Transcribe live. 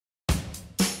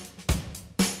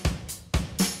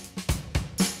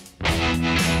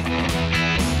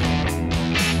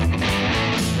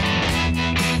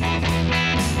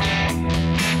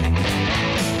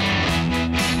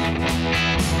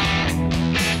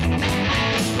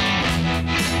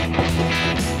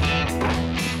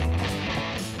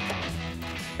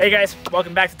Hey guys,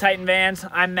 welcome back to Titan Vans.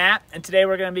 I'm Matt, and today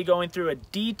we're going to be going through a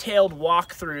detailed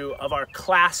walkthrough of our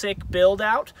classic build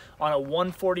out on a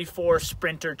 144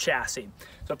 Sprinter chassis.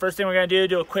 So first thing we're going to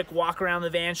do a quick walk around the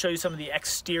van, show you some of the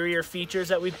exterior features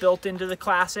that we've built into the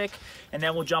classic, and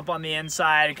then we'll jump on the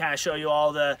inside and kind of show you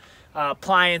all the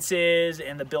appliances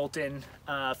and the built-in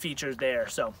features there.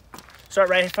 So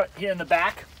start right here in the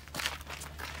back.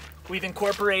 We've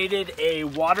incorporated a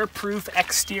waterproof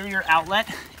exterior outlet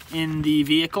in the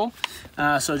vehicle.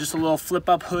 So just a little flip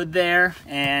up hood there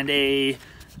and a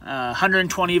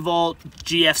 120 volt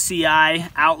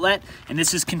GFCI outlet. And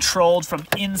this is controlled from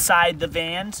inside the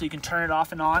van, so you can turn it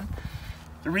off and on.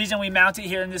 The reason we mount it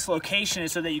here in this location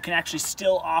is so that you can actually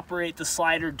still operate the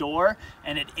slider door,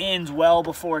 and it ends well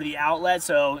before the outlet.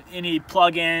 So any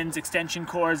plug-ins, extension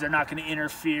cords, they're not going to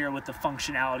interfere with the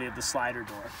functionality of the slider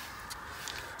door.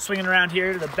 Swinging around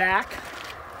here to the back,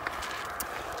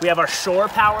 we have our shore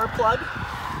power plug.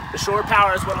 The shore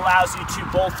power is what allows you to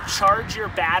both charge your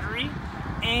battery,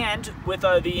 and with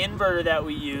the inverter that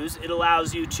we use, it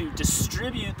allows you to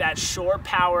distribute that shore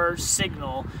power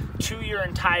signal to your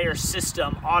entire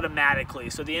system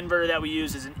automatically. So the inverter that we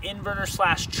use is an inverter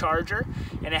slash charger,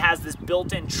 and it has this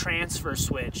built-in transfer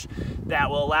switch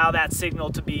that will allow that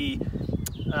signal to be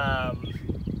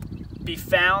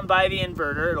found by the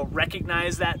inverter. It'll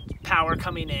recognize that power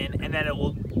coming in, and then it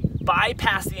will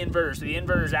bypass the inverter. So the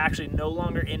inverter is actually no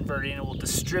longer inverting. It will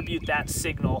distribute that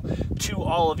signal to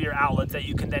all of your outlets that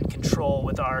you can then control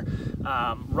with our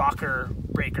rocker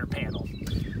breaker panel.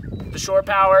 The shore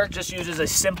power just uses a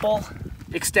simple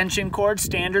extension cord,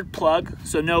 standard plug,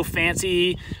 so no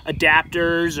fancy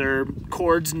adapters or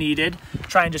cords needed.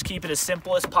 Try and just keep it as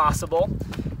simple as possible.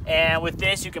 And with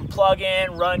this, you can plug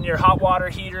in, run your hot water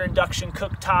heater, induction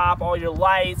cooktop, all your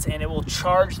lights, and it will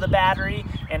charge the battery,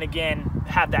 and again,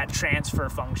 have that transfer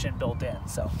function built in.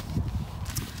 So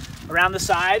around the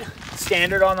side,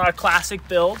 standard on our classic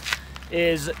build,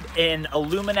 is an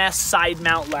Aluminess side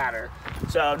mount ladder.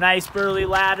 So nice burly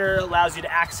ladder, allows you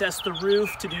to access the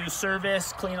roof to do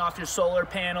service, clean off your solar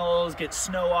panels, get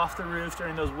snow off the roof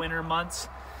during those winter months.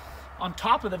 On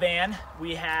top of the van,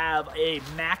 we have a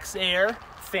Max Air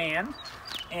fan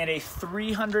and a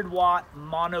 300 watt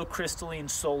monocrystalline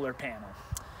solar panel.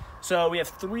 So we have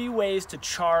three ways to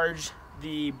charge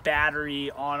the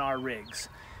battery on our rigs.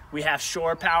 We have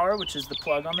shore power, which is the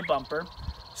plug on the bumper,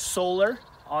 solar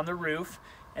on the roof,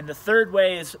 and the third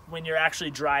way is when you're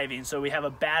actually driving. So we have a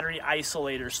battery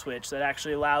isolator switch that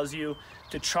actually allows you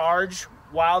to charge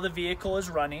while the vehicle is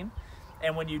running.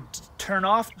 And when you turn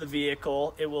off the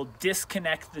vehicle, it will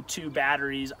disconnect the two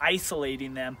batteries,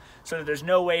 isolating them so that there's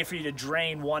no way for you to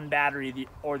drain one battery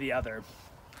or the other.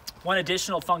 One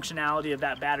additional functionality of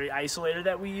that battery isolator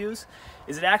that we use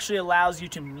is it actually allows you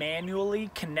to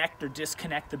manually connect or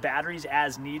disconnect the batteries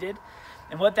as needed.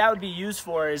 And what that would be used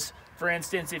for is, for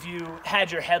instance, if you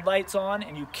had your headlights on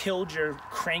and you killed your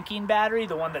cranking battery,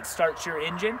 the one that starts your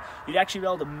engine, you'd actually be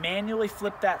able to manually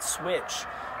flip that switch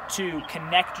to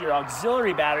connect your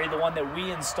auxiliary battery, the one that we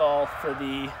install for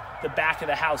the back of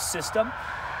the house system.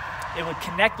 It would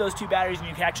connect those two batteries, and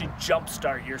you can actually jump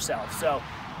start yourself. So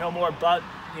no more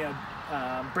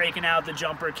breaking out the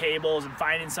jumper cables and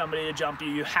finding somebody to jump you.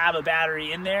 You have a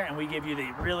battery in there, and we give you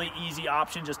the really easy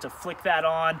option just to flick that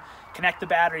on, connect the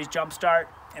batteries, jump start,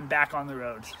 and back on the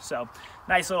road. So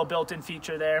nice little built-in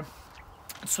feature there.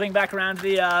 Swing back around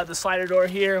to the slider door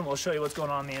here, and we'll show you what's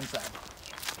going on the inside.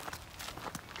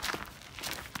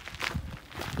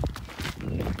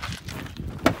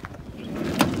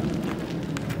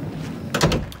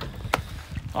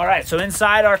 All right, so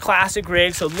inside our classic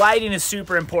rig, so lighting is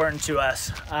super important to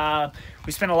us.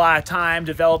 We spent a lot of time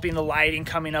developing the lighting,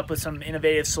 coming up with some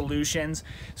innovative solutions.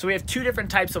 So we have two different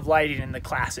types of lighting in the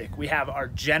classic. We have our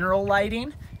general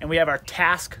lighting, and we have our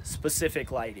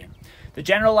task-specific lighting. The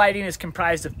general lighting is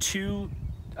comprised of two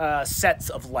sets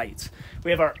of lights. We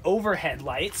have our overhead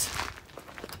lights.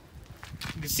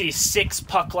 You can see 6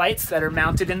 puck lights that are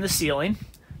mounted in the ceiling.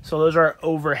 So those are our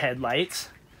overhead lights.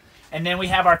 And then we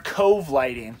have our cove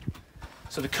lighting.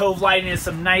 So the cove lighting is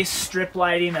some nice strip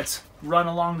lighting that's run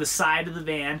along the side of the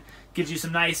van. Gives you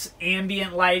some nice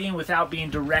ambient lighting without being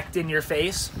direct in your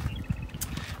face.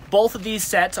 Both of these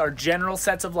sets, our general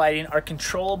sets of lighting, are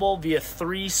controllable via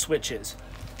 3 switches.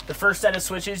 The first set of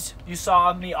switches you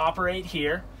saw me operate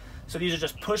here. So these are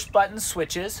just push button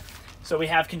switches. So we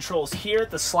have controls here at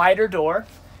the slider door.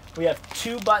 We have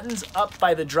 2 buttons up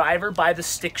by the driver by the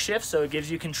stick shift, so it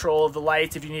gives you control of the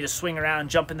lights if you need to swing around,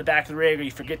 jump in the back of the rig, or you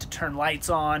forget to turn lights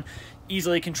on.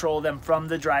 easily control them from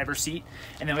the driver's seat.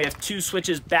 And then we have 2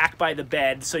 switches back by the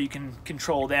bed, so you can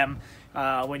control them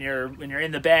when you're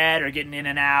in the bed or getting in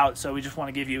and out. So we just want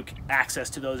to give you access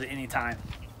to those at any time.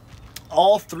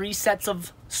 All 3 sets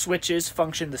of switches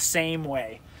function the same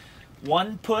way.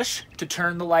 1 push to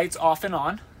turn the lights off and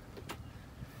on.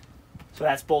 So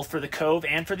that's both for the cove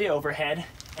and for the overhead.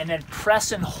 And then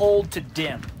press and hold to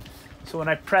dim. So when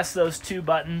I press those 2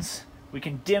 buttons, we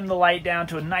can dim the light down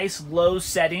to a nice low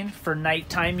setting for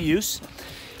nighttime use.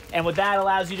 And what that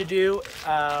allows you to do,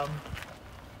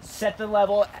 set the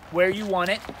level where you want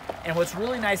it. And what's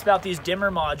really nice about these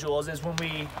dimmer modules is when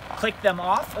we click them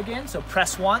off again, so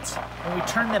press once, when we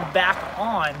turn them back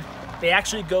on, they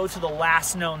actually go to the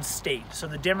last known state. So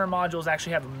the dimmer modules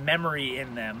actually have memory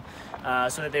in them,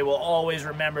 so that they will always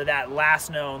remember that last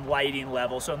known lighting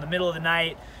level. So in the middle of the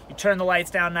night, you turn the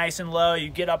lights down nice and low, you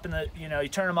get up in the, you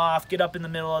turn them off, get up in the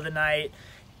middle of the night,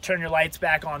 turn your lights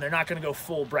back on. They're not gonna go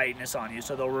full brightness on you,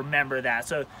 so they'll remember that.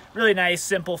 So really nice,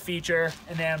 simple feature.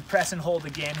 And then press and hold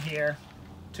again here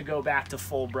to go back to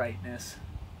full brightness.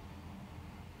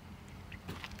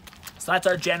 So that's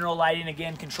our general lighting,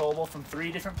 again, controllable from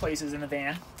 3 different places in the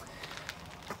van.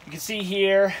 You can see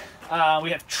here,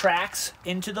 we have tracks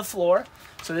into the floor.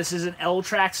 So this is an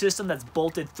L-track system that's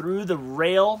bolted through the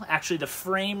rail, actually the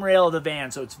frame rail of the van.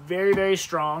 So it's very, very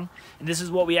strong. And this is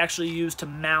what we actually use to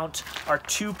mount our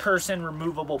 2-person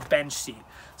removable bench seat.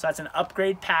 So that's an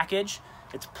upgrade package.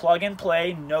 It's plug and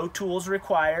play, no tools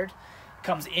required.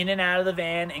 Comes in and out of the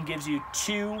van and gives you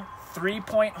 2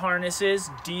 3-point harnesses,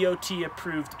 DOT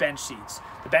approved bench seats.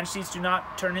 The bench seats do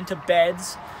not turn into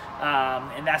beds,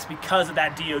 and that's because of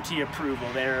that DOT approval.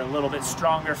 They're a little bit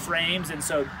stronger frames, and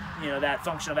so that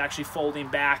function of actually folding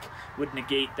back would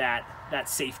negate that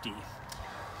safety.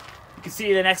 You can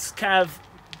see the next kind of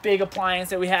big appliance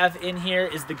that we have in here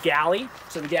is the galley.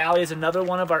 So the galley is another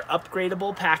one of our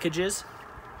upgradable packages.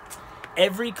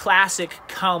 Every Classic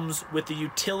comes with the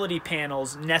utility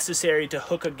panels necessary to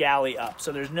hook a galley up.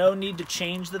 So there's no need to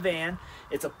change the van.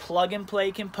 It's a plug and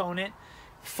play component,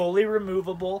 fully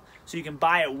removable, so you can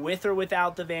buy it with or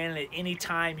without the van, and at any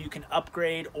time you can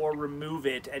upgrade or remove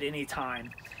it at any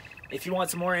time. If you want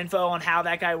some more info on how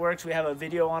that guy works, we have a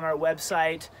video on our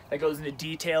website that goes into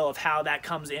detail of how that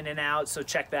comes in and out, so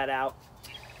check that out.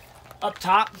 Up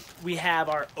top, we have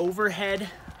our overhead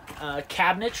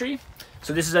cabinetry.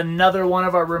 So this is another one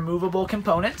of our removable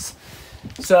components.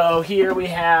 So here we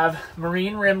have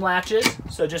marine rim latches.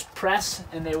 So just press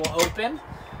and they will open,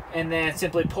 and then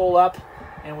simply pull up,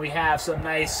 and we have some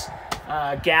nice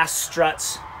gas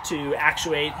struts to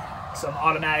actuate some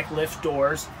automatic lift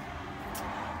doors.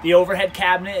 The overhead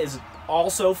cabinet is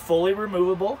also fully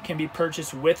removable, can be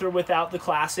purchased with or without the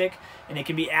Classic, and it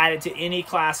can be added to any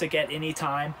Classic at any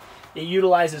time. It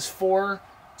utilizes 4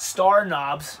 star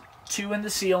knobs, 2 in the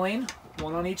ceiling,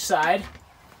 1 on each side,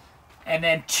 and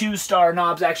then 2 star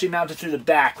knobs actually mounted through the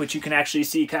back, which you can actually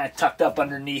see kind of tucked up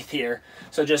underneath here.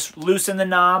 So just loosen the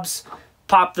knobs,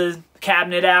 pop the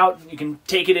cabinet out. You can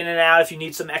take it in and out if you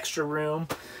need some extra room.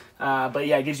 But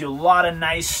yeah, it gives you a lot of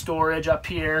nice storage up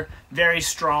here, very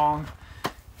strong.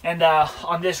 And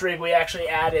on this rig, we actually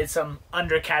added some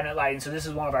under cabinet lighting. So this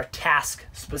is one of our task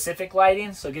specific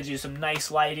lighting. So it gives you some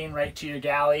nice lighting right to your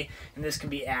galley. And this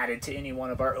can be added to any one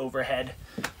of our overhead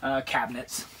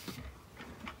cabinets.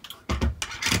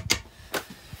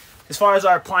 As far as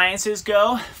our appliances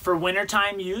go, for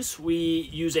wintertime use, we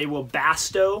use a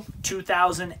Webasto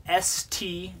 2000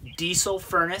 ST diesel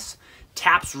furnace.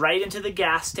 Taps right into the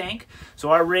gas tank. So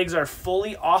our rigs are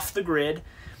fully off the grid.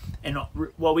 And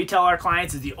what we tell our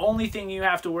clients is the only thing you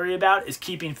have to worry about is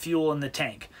keeping fuel in the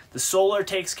tank. The solar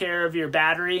takes care of your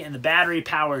battery, and the battery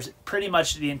powers pretty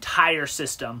much the entire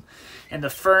system. And the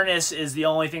furnace is the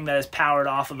only thing that is powered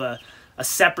off of a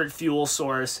separate fuel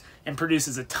source and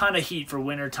produces a ton of heat for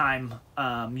wintertime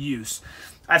use.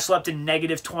 I've slept in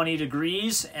 -20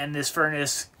 degrees, and this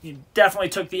furnace definitely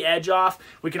took the edge off.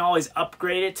 We can always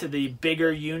upgrade it to the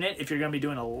bigger unit if you're going to be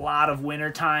doing a lot of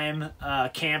wintertime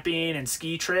camping and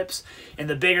ski trips. And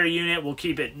the bigger unit will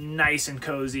keep it nice and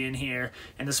cozy in here.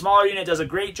 And the smaller unit does a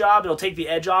great job. It'll take the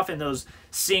edge off in those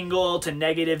single to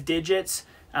negative digits.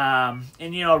 And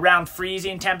around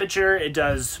freezing temperature, it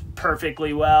does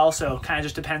perfectly well. So it kind of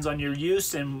just depends on your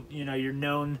use and your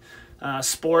known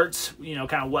sports,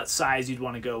 kind of what size you'd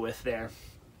want to go with there.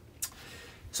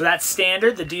 So that's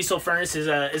standard. The diesel furnace is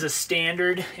a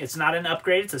standard. It's not an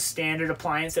upgrade. It's a standard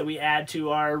appliance that we add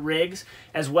to our rigs,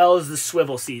 as well as the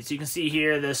swivel seats. You can see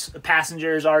here the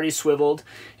passenger is already swiveled,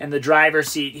 and the driver's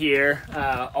seat here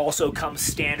also comes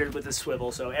standard with a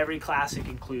swivel. So every Classic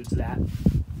includes that.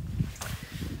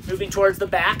 Moving towards the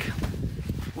back,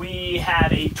 We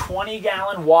have a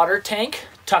 20-gallon water tank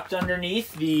tucked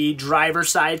underneath the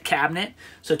driver's side cabinet.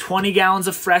 So 20 gallons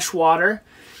of fresh water,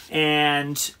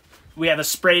 and we have a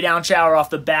spray down shower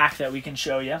off the back that we can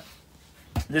show you.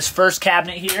 This first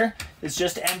cabinet here is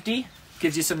just empty.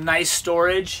 Gives you some nice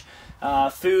storage,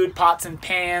 food, pots and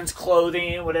pans,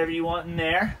 clothing, whatever you want in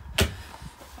there.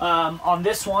 On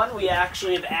this one, we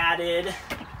actually have added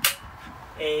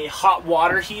a hot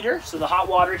water heater. So the hot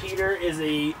water heater is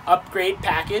a upgrade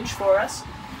package for us.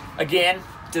 Again,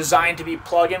 designed to be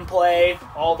plug and play.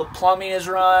 All the plumbing is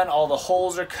run, all the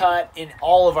holes are cut in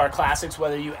all of our classics,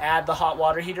 whether you add the hot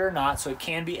water heater or not, so it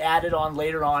can be added on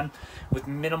later on with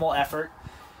minimal effort.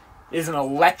 It is an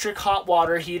electric hot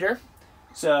water heater,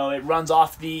 so it runs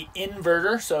off the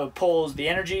inverter, so it pulls the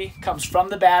energy, comes from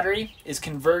the battery, is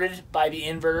converted by the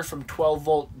inverter from 12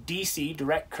 volt DC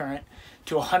direct current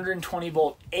to 120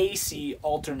 volt AC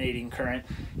alternating current,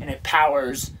 and it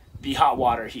powers the hot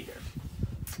water heater.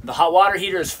 The hot water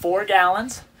heater is 4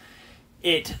 gallons.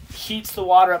 It heats the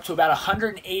water up to about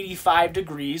 185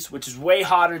 degrees, which is way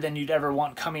hotter than you'd ever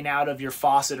want coming out of your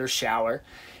faucet or shower.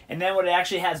 And then what it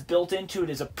actually has built into it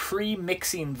is a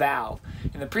pre-mixing valve.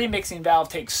 And the pre-mixing valve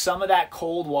takes some of that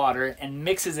cold water and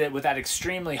mixes it with that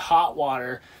extremely hot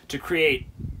water to create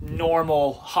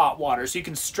normal hot water. So you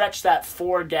can stretch that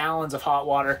 4 gallons of hot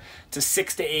water to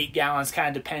 6 to 8 gallons, kind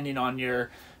of depending on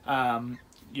your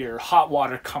hot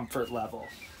water comfort level.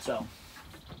 So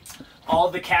all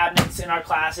of the cabinets in our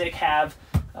classic have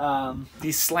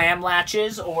these slam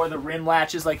latches, or the rim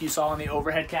latches like you saw in the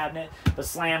overhead cabinet, the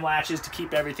slam latches to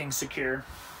keep everything secure.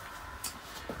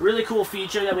 Really cool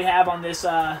feature that we have on this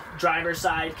driver's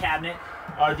side cabinet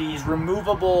are these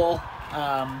removable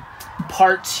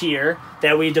parts here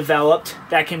that we developed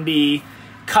that can be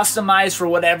customized for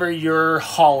whatever you're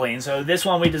hauling. So this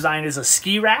one we designed as a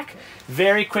ski rack.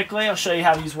 Very quickly, I'll show you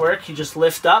how these work. You just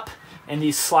lift up and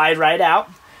these slide right out.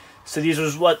 So these are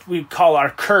what we call our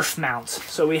kerf mounts.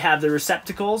 So we have the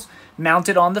receptacles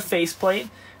mounted on the faceplate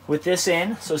with this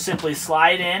in. So simply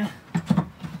slide in,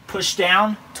 push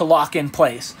down to lock in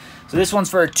place. So this one's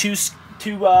for two ski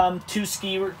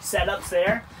setups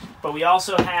there, but we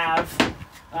also have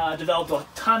developed a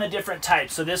ton of different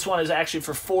types. So this one is actually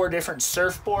for 4 different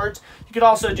surfboards. You could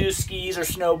also do skis or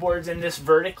snowboards in this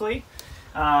vertically,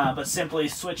 but simply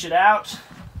switch it out,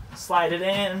 slide it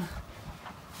in,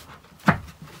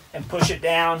 and push it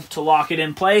down to lock it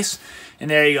in place. And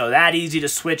there you go, that easy to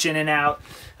switch in and out.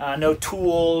 No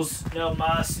tools, no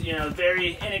muss, you know,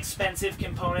 very inexpensive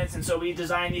components. And so we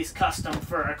designed these custom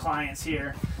for our clients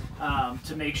here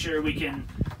to make sure we can,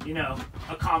 you know,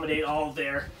 accommodate all of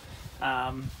their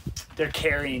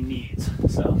carrying needs.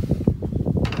 So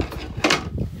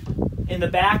in the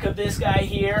back of this guy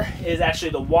here is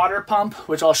actually the water pump,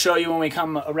 which I'll show you when we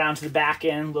come around to the back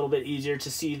end, a little bit easier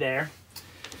to see there.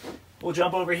 We'll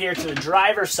jump over here to the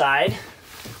driver's side,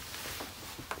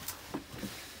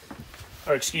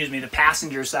 or excuse me, the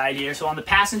passenger side here. So on the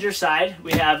passenger side,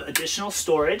 we have additional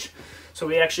storage. So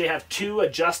we actually have 2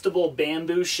 adjustable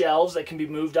bamboo shelves that can be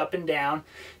moved up and down.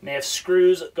 And they have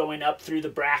screws going up through the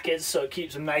brackets, so it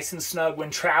keeps them nice and snug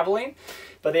when traveling.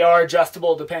 But they are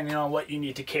adjustable depending on what you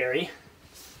need to carry.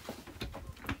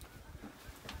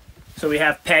 So we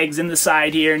have pegs in the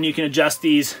side here, and you can adjust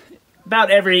these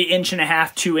about every 1.5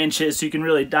 inches, 2 inches, so you can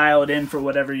really dial it in for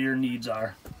whatever your needs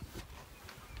are.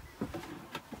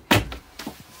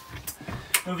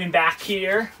 Moving back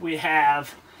here, we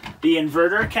have the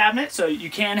inverter cabinet. So you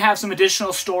can have some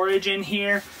additional storage in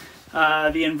here. The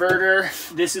inverter,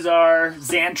 this is our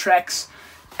Xantrex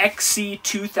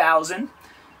XC2000.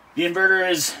 The inverter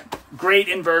is a great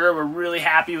inverter. We're really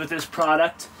happy with this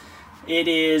product. It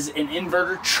is an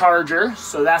inverter charger,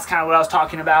 so that's kind of what I was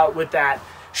talking about with that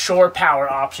shore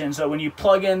power option. So when you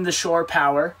plug in the shore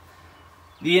power,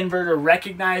 the inverter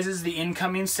recognizes the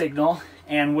incoming signal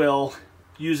and will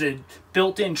use a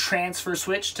built-in transfer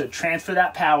switch to transfer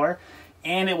that power,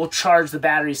 and it will charge the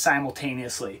battery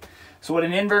simultaneously. So what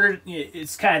an inverter,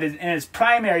 it's kind of, and its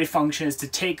primary function is to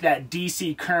take that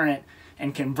DC current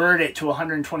and convert it to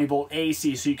 120 volt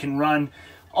AC, so you can run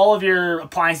all of your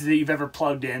appliances that you've ever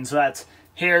plugged in. So that's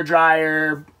hair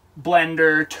dryer,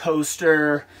 blender,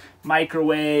 toaster,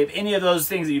 microwave, any of those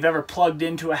things that you've ever plugged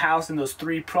into a house in those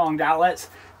 3-pronged outlets.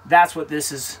 That's what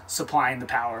this is supplying the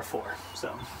power for.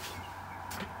 So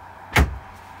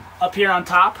up here on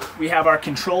top, we have our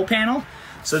control panel.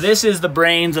 So this is the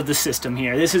brains of the system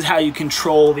here. This is how you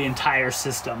control the entire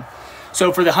system.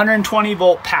 So for the 120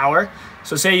 volt power,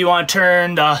 so say you want to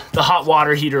turn the hot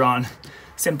water heater on,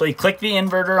 simply click the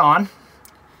inverter on.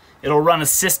 It'll run a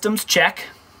systems check.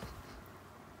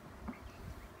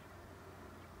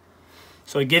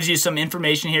 So it gives you some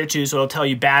information here too. So it'll tell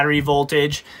you battery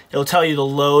voltage. It'll tell you the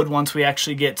load once we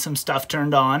actually get some stuff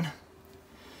turned on.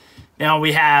 Now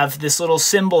we have this little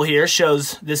symbol here,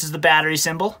 shows this is the battery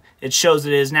symbol. It shows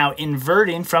it is now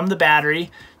inverting from the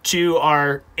battery to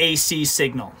our AC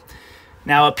signal.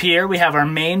 Now up here we have our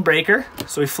main breaker.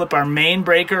 So we flip our main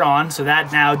breaker on. So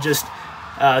that now just,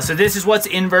 so this is what's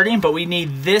inverting, but we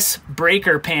need this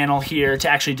breaker panel here to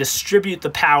actually distribute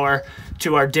the power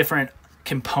to our different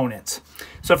components.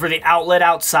 So for the outlet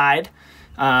outside,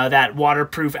 that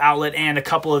waterproof outlet and a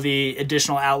couple of the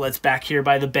additional outlets back here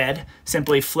by the bed,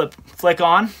 simply flick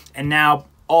on, and now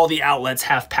all the outlets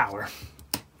have power.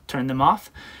 Turn them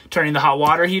off. Turning the hot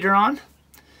water heater on.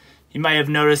 You might have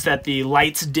noticed that the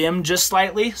lights dim just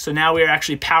slightly, so now we are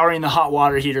actually powering the hot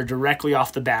water heater directly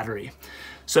off the battery.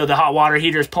 So the hot water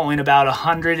heater is pulling about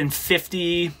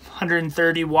 150,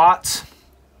 130 watts.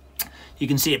 You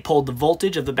can see it pulled the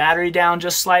voltage of the battery down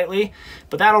just slightly,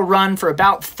 but that'll run for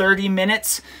about 30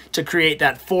 minutes to create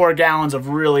that 4 gallons of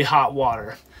really hot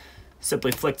water.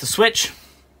 Simply flick the switch,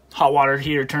 hot water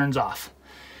heater turns off.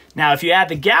 Now, if you add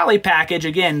the galley package,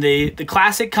 again, the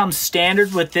Classic comes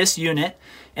standard with this unit,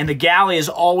 and the galley is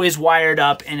always wired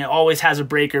up, and it always has a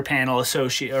breaker panel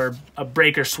associated, or a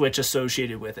breaker switch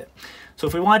associated with it. So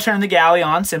if we want to turn the galley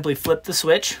on, simply flip the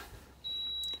switch.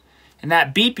 And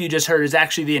that beep you just heard is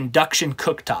actually the induction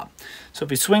cooktop. So if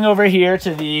we swing over here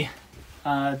to the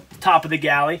top of the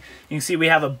galley, you can see we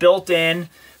have a built-in,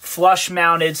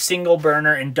 flush-mounted,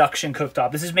 single-burner induction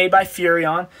cooktop. This is made by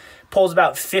Furrion. Pulls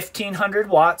about 1,500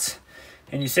 watts.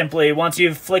 And you simply, once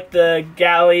you've flicked the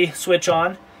galley switch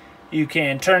on, you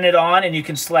can turn it on and you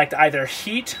can select either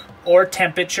heat or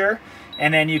temperature,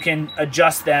 and then you can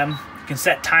adjust them. You can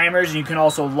set timers, and you can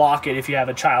also lock it if you have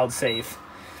a child safe.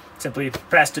 Simply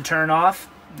press to turn off,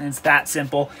 and it's that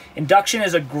simple. Induction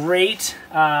is a great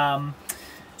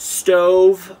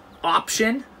stove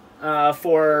option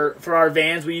for our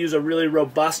vans. We use a really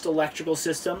robust electrical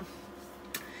system.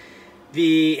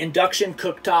 The induction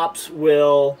cooktops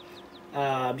will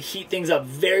heat things up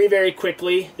very, very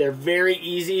quickly. They're very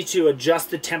easy to adjust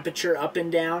the temperature up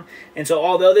and down. And so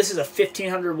although this is a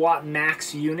 1,500 watt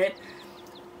max unit,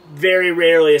 very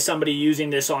rarely is somebody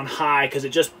using this on high because it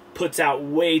just puts out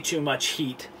way too much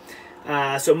heat.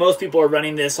 So most people are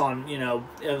running this on,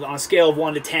 on a scale of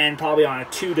 1 to 10, probably on a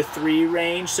 2 to 3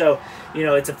 range. So,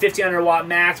 it's a 1,500 watt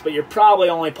max, but you're probably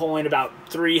only pulling about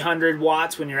 300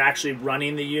 watts when you're actually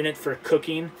running the unit for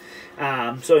cooking.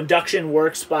 So induction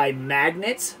works by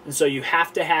magnets, and so you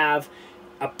have to have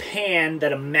a pan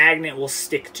that a magnet will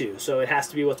stick to. So it has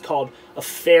to be what's called a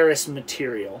ferrous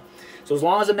material. So as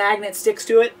long as a magnet sticks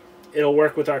to it, it'll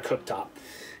work with our cooktop.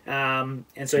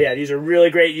 And so yeah, these are really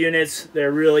great units.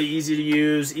 They're really easy to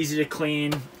use, easy to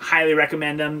clean. Highly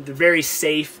recommend them. They're very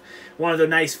safe. One of the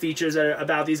nice features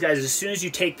about these guys is as soon as you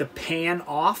take the pan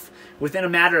off, within a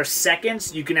matter of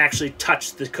seconds, you can actually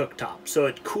touch the cooktop. So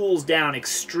it cools down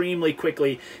extremely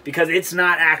quickly because it's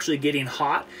not actually getting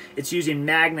hot. It's using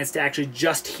magnets to actually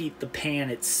just heat the pan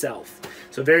itself.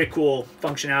 So very cool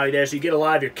functionality there. So you get a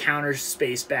lot of your counter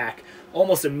space back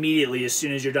almost immediately as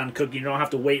soon as you're done cooking. You don't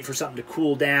have to wait for something to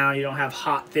cool down. You don't have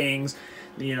hot things.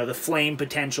 The flame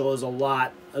potential is a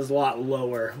lot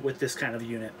lower with this kind of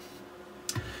unit.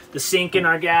 The sink in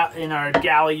our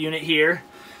galley unit here,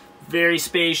 very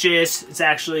spacious. It's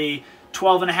actually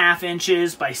 12.5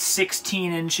 inches by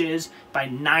 16 inches by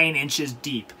 9 inches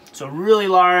deep. So really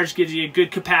large, gives you a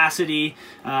good capacity.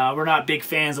 We're not big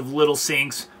fans of little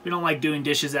sinks. We don't like doing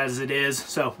dishes as it is,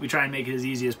 so we try and make it as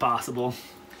easy as possible.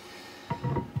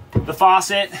 The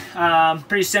faucet,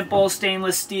 pretty simple,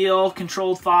 stainless steel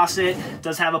controlled faucet. It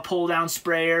does have a pull down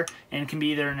sprayer and can be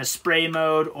either in a spray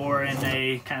mode or in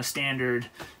a kind of standard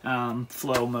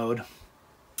flow mode.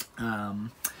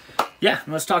 Yeah,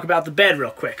 let's talk about the bed real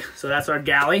quick. So that's our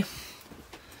galley.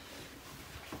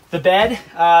 The bed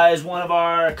is one of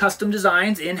our custom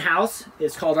designs in-house.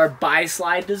 It's called our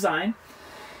bi-slide design.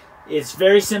 It's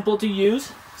very simple to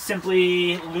use.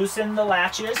 Simply loosen the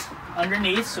latches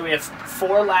underneath. So we have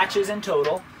 4 latches in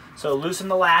total. So loosen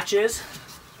the latches.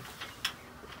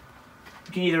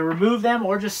 You can either remove them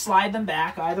or just slide them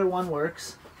back. Either one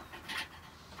works.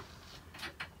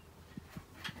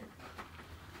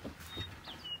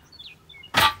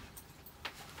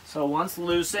 So once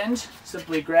loosened,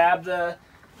 simply grab the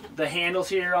handles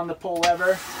here on the pull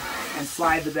lever and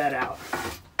slide the bed out.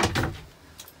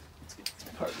 Let's get these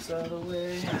parts out of the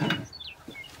way.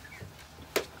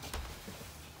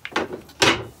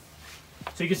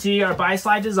 So you can see our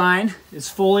bi-slide design is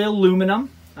fully aluminum.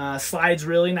 Slides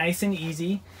really nice and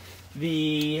easy.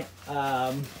 The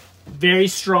very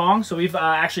strong. So we've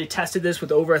actually tested this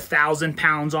with over 1,000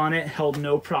 pounds on it, held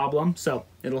no problem. So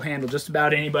it'll handle just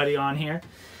about anybody on here.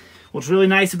 What's really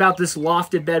nice about this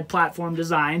lofted bed platform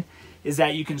design is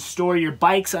that you can store your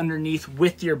bikes underneath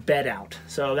with your bed out.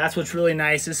 So that's what's really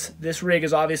nice. This rig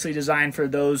is obviously designed for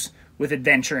those with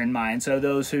adventure in mind. So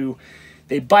those who,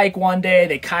 they bike one day,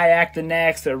 they kayak the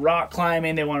next, they're rock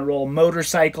climbing, they want to roll a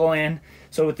motorcycle in.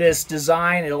 So with this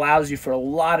design, it allows you for a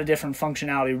lot of different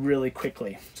functionality really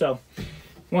quickly. So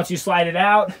once you slide it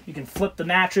out, you can flip the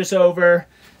mattress over,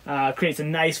 creates a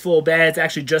nice full bed. It's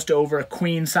actually just over a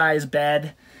queen size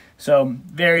bed. So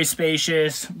very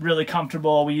spacious, really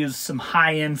comfortable. We use some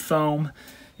high-end foam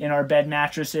in our bed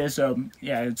mattresses. So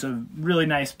yeah, it's a really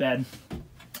nice bed.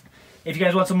 If you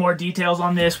guys want some more details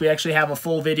on this, we actually have a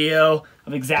full video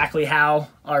of exactly how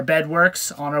our bed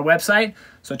works on our website.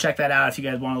 So check that out if you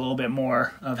guys want a little bit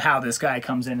more of how this guy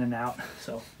comes in and out.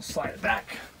 So slide it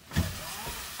back.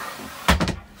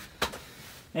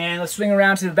 And let's swing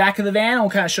around to the back of the van and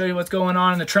we'll kind of show you what's going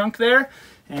on in the trunk there.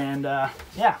 And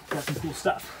yeah, got some cool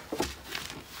stuff.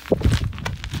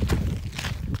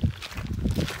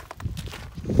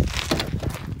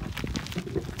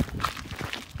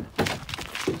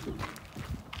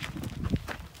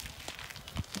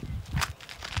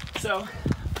 So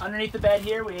underneath the bed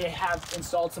here, we have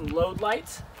installed some load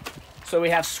lights. So we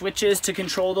have switches to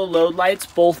control the load lights,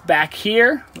 both back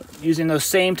here, using those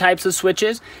same types of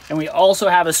switches. And we also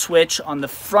have a switch on the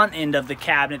front end of the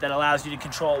cabinet that allows you to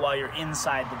control while you're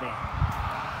inside the van.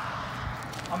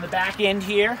 On the back end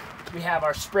here, we have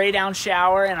our spray down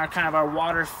shower and our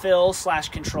water fill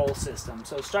 / control system.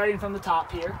 So starting from the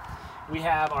top here, we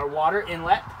have our water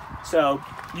inlet. So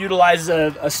utilizes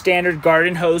a standard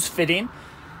garden hose fitting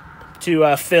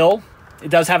to fill. It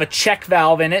does have a check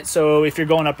valve in it, so if you're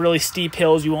going up really steep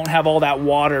hills, you won't have all that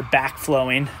water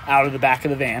backflowing out of the back of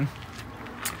the van.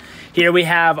 Here we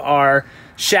have our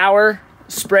shower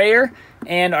sprayer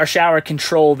and our shower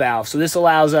control valve. So this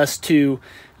allows us to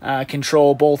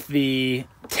control both the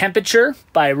temperature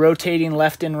by rotating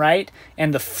left and right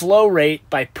and the flow rate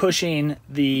by pushing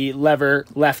the lever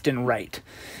left and right.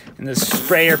 And the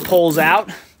sprayer pulls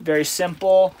out, very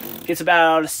simple. It's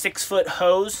about a 6-foot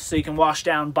hose, so you can wash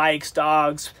down bikes,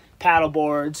 dogs, paddle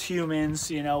boards, humans,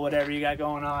 you know, whatever you got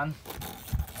going on.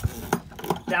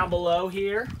 Down below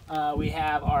here, we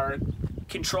have our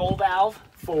control valve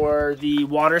for the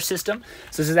water system.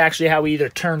 So this is actually how we either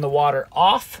turn the water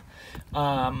off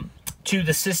to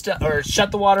the system, or shut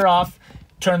the water off,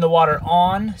 turn the water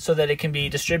on so that it can be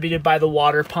distributed by the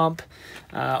water pump,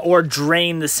 or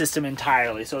drain the system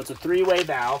entirely. So it's a 3-way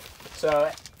valve.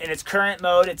 So in its current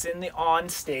mode, it's in the on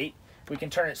state. We can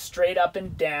turn it straight up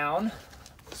and down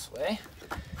this way.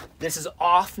 This is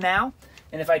off now.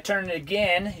 And if I turn it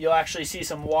again, you'll actually see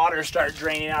some water start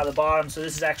draining out of the bottom. So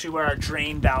this is actually where our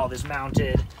drain valve is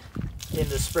mounted in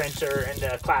the Sprinter and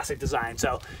the Classic design.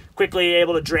 So quickly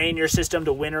able to drain your system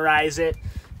to winterize it.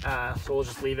 So we'll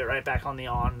just leave it right back on the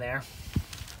on there.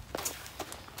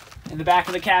 In the back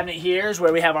of the cabinet here is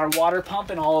where we have our water pump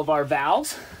and all of our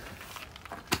valves.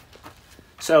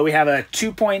 So we have a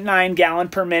 2.9 gallon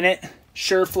per minute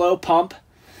SureFlow pump.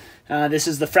 This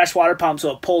is the freshwater pump,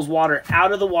 so it pulls water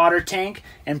out of the water tank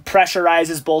and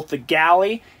pressurizes both the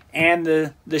galley and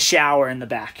the shower in the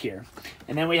back here.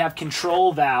 And then we have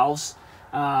control valves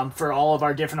for all of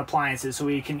our different appliances, so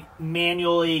we can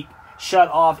manually shut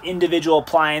off individual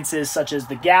appliances such as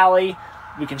the galley.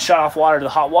 We can shut off water to the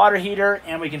hot water heater,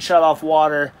 and we can shut off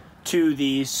water to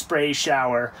the spray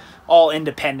shower all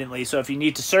independently. So if you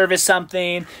need to service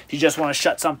something, if you just want to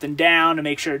shut something down to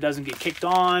make sure it doesn't get kicked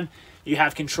on, you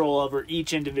have control over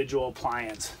each individual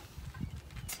appliance.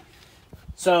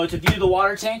 So to view the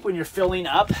water tank when you're filling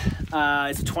up,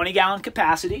 it's a 20-gallon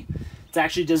capacity. It's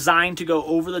actually designed to go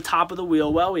over the top of the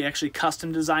wheel well. We actually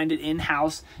custom designed it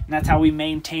in-house, and that's how we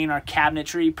maintain our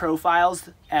cabinetry profiles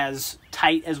as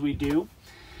tight as we do.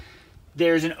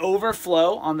 There's an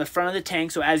overflow on the front of the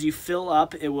tank, so as you fill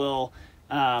up, it will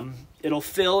it'll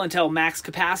fill until max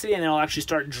capacity, and then it'll actually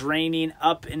start draining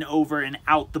up and over and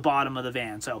out the bottom of the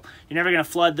van. So you're never going to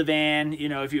flood the van. You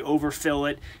know, if you overfill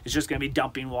it, it's just going to be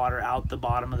dumping water out the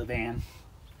bottom of the van.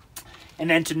 And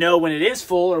then to know when it is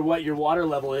full or what your water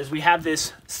level is, we have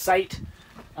this sight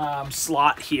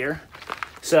slot here.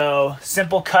 So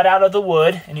simple cutout of the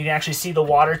wood, and you can actually see the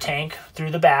water tank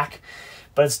through the back.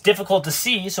 But it's difficult to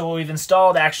see, so what we've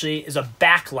installed actually is a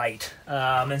backlight.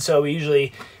 And so we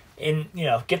usually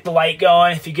get the light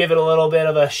going. If you give it a little bit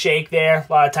of a shake there,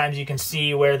 a lot of times you can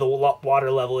see where the water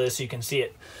level is, so you can see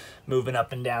it moving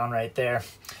up and down right there.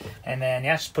 And then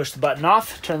just push the button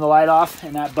off, turn the light off,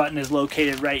 and that button is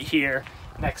located right here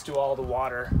next to all the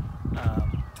water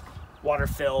water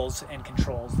fills and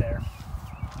controls there.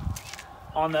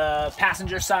 On the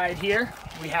passenger side here,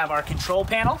 we have our control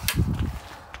panel.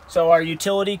 So our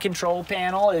utility control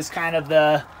panel is kind of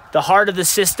the heart of the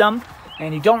system,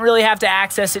 and you don't really have to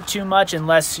access it too much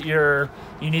unless you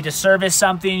need to service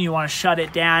something, you want to shut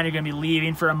it down, you're going to be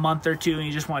leaving for a month or two, and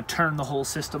you just want to turn the whole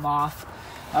system off.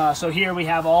 So here we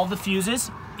have all the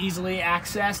fuses easily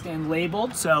accessed and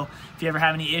labeled, so if you ever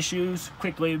have any issues,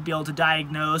 quickly be able to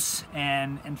diagnose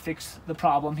and fix the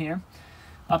problem here.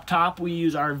 Up top we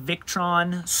use our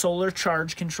Victron solar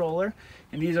charge controller,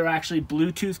 and these are actually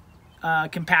Bluetooth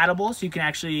compatible, so you can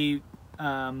actually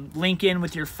link in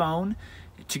with your phone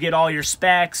to get all your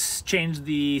specs, change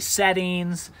the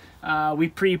settings. We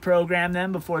pre-program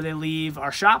them before they leave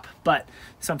our shop, but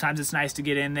sometimes it's nice to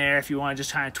get in there if you want to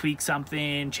just kind of tweak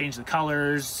something, change the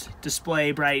colors,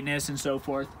 display brightness, and so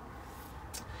forth.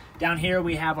 Down here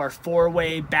we have our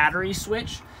 4-way battery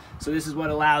switch. So this is what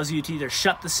allows you to either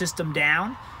shut the system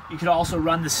down. You could also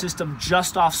run the system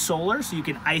just off solar, so you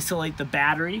can isolate the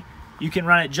battery. You can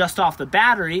run it just off the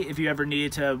battery if you ever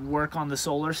needed to work on the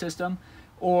solar system,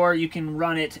 or you can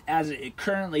run it as it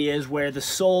currently is, where the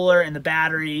solar and the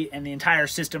battery and the entire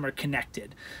system are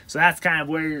connected. So that's kind of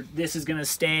where this is going to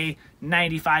stay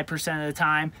 95% of the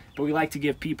time, but we like to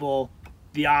give people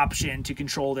the option to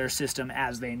control their system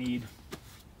as they need.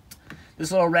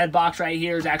 This little red box right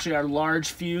here is actually our large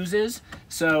fuses.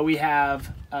 So we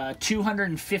have a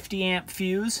 250 amp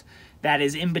fuse that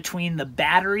is in between the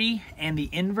battery and the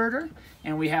inverter,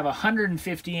 and we have a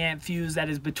 150 amp fuse that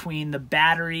is between the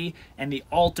battery and the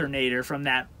alternator from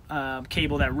that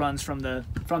cable that runs from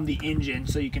the engine,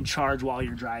 so you can charge while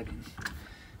you're driving.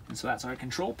 And so that's our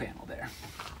control panel there.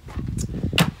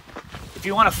 If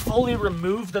you want to fully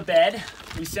remove the bed,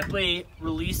 we simply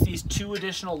release these 2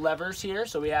 additional levers here.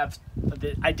 So we have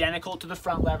the identical to the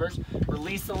front levers.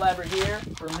 Release the lever here,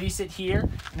 release it here,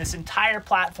 and this entire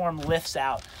platform lifts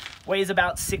out. Weighs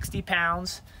about 60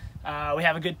 pounds. We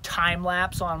have a good time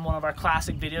lapse on one of our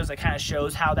classic videos that kind of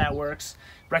shows how that works.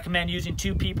 Recommend using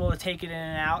 2 people to take it in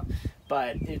and out,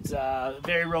 but it's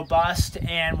very robust,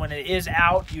 and when it is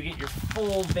out, you get your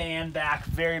full van back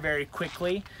very, very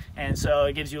quickly. And so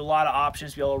it gives you a lot of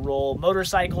options to be able to roll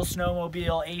motorcycle,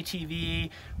 snowmobile, ATV,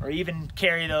 or even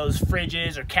carry those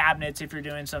fridges or cabinets if you're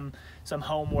doing some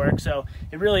homework. So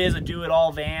it really is a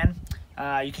do-it-all van.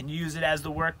 You can use it as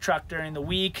the work truck during the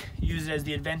week, use it as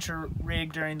the adventure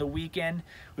rig during the weekend.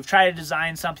 We've tried to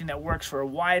design something that works for a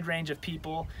wide range of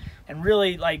people and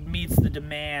really meets the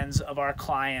demands of our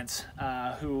clients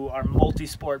who are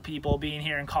multi-sport people. Being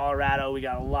here in Colorado, we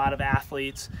got a lot of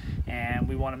athletes, and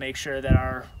we want to make sure that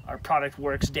our product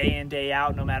works day in, day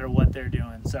out, no matter what they're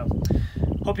doing. So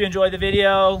hope you enjoyed the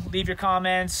video. Leave your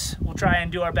comments. We'll try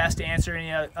and do our best to answer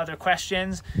any other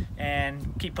questions,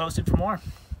 and keep posted for more.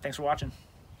 Thanks for watching.